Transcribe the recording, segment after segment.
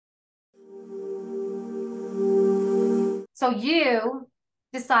So you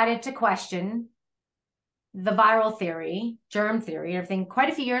decided to question the viral theory, germ theory, everything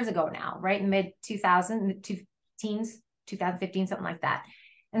quite a few years ago now, right? In mid 2000, teens, 2015, something like that.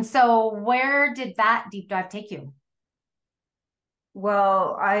 And so where did that deep dive take you?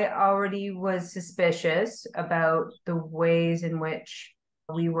 Well, I already was suspicious about the ways in which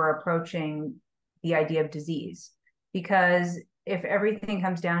we were approaching the idea of disease. Because if everything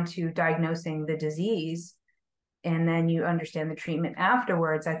comes down to diagnosing the disease and then you understand the treatment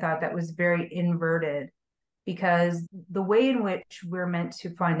afterwards, I thought that was very inverted because the way in which we're meant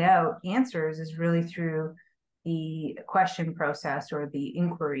to find out answers is really through the question process or the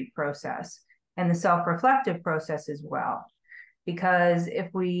inquiry process and the self reflective process as well. Because if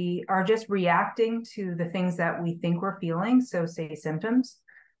we are just reacting to the things that we think we're feeling, so say symptoms,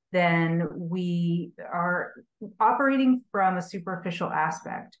 then we are operating from a superficial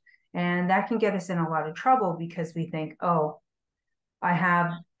aspect. And that can get us in a lot of trouble because we think, oh, I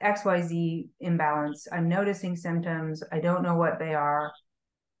have XYZ imbalance. I'm noticing symptoms. I don't know what they are.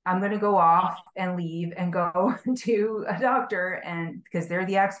 I'm going to go off and leave and go to a doctor and because they're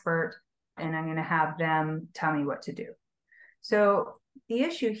the expert and I'm going to have them tell me what to do. So the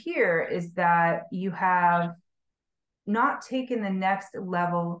issue here is that you have not taken the next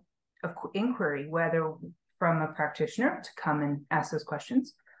level of inquiry, whether from a practitioner to come and ask those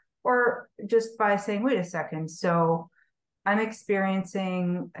questions, or just by saying, wait a second, so I'm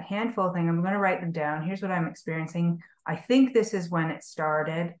experiencing a handful of things. I'm going to write them down. Here's what I'm experiencing. I think this is when it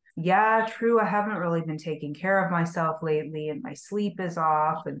started. Yeah, true. I haven't really been taking care of myself lately and my sleep is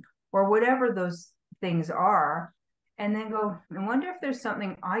off and or whatever those things are. And then go, I wonder if there's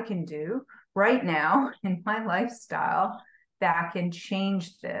something I can do right now in my lifestyle that can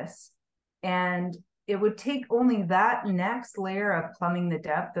change this. And it would take only that next layer of plumbing the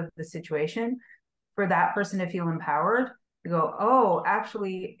depth of the situation for that person to feel empowered to go, oh,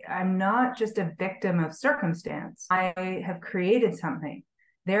 actually, I'm not just a victim of circumstance. I have created something.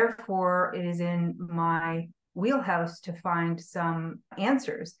 Therefore, it is in my wheelhouse to find some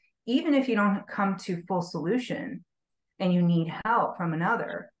answers. Even if you don't come to full solution and you need help from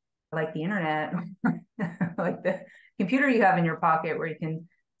another, like the internet, like the computer you have in your pocket where you can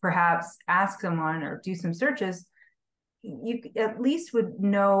perhaps ask someone or do some searches, you at least would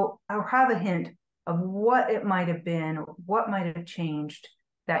know or have a hint of what it might have been, or what might have changed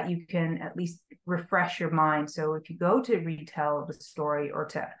that you can at least refresh your mind. So if you go to retell the story or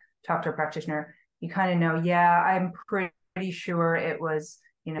to talk to a practitioner, you kind of know, yeah, I'm pretty sure it was,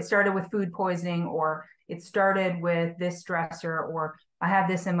 it started with food poisoning, or it started with this stressor, or I had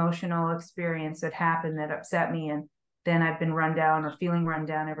this emotional experience that happened that upset me. And then I've been run down or feeling run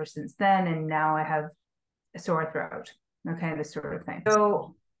down ever since then. And now I have a sore throat. Okay, this sort of thing.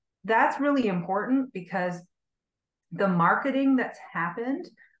 So that's really important because the marketing that's happened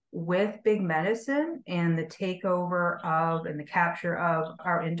with big medicine and the takeover of and the capture of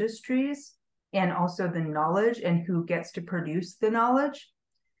our industries and also the knowledge and who gets to produce the knowledge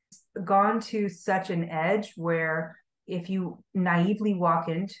gone to such an edge where if you naively walk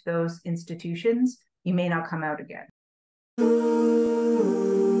into those institutions, you may not come out again.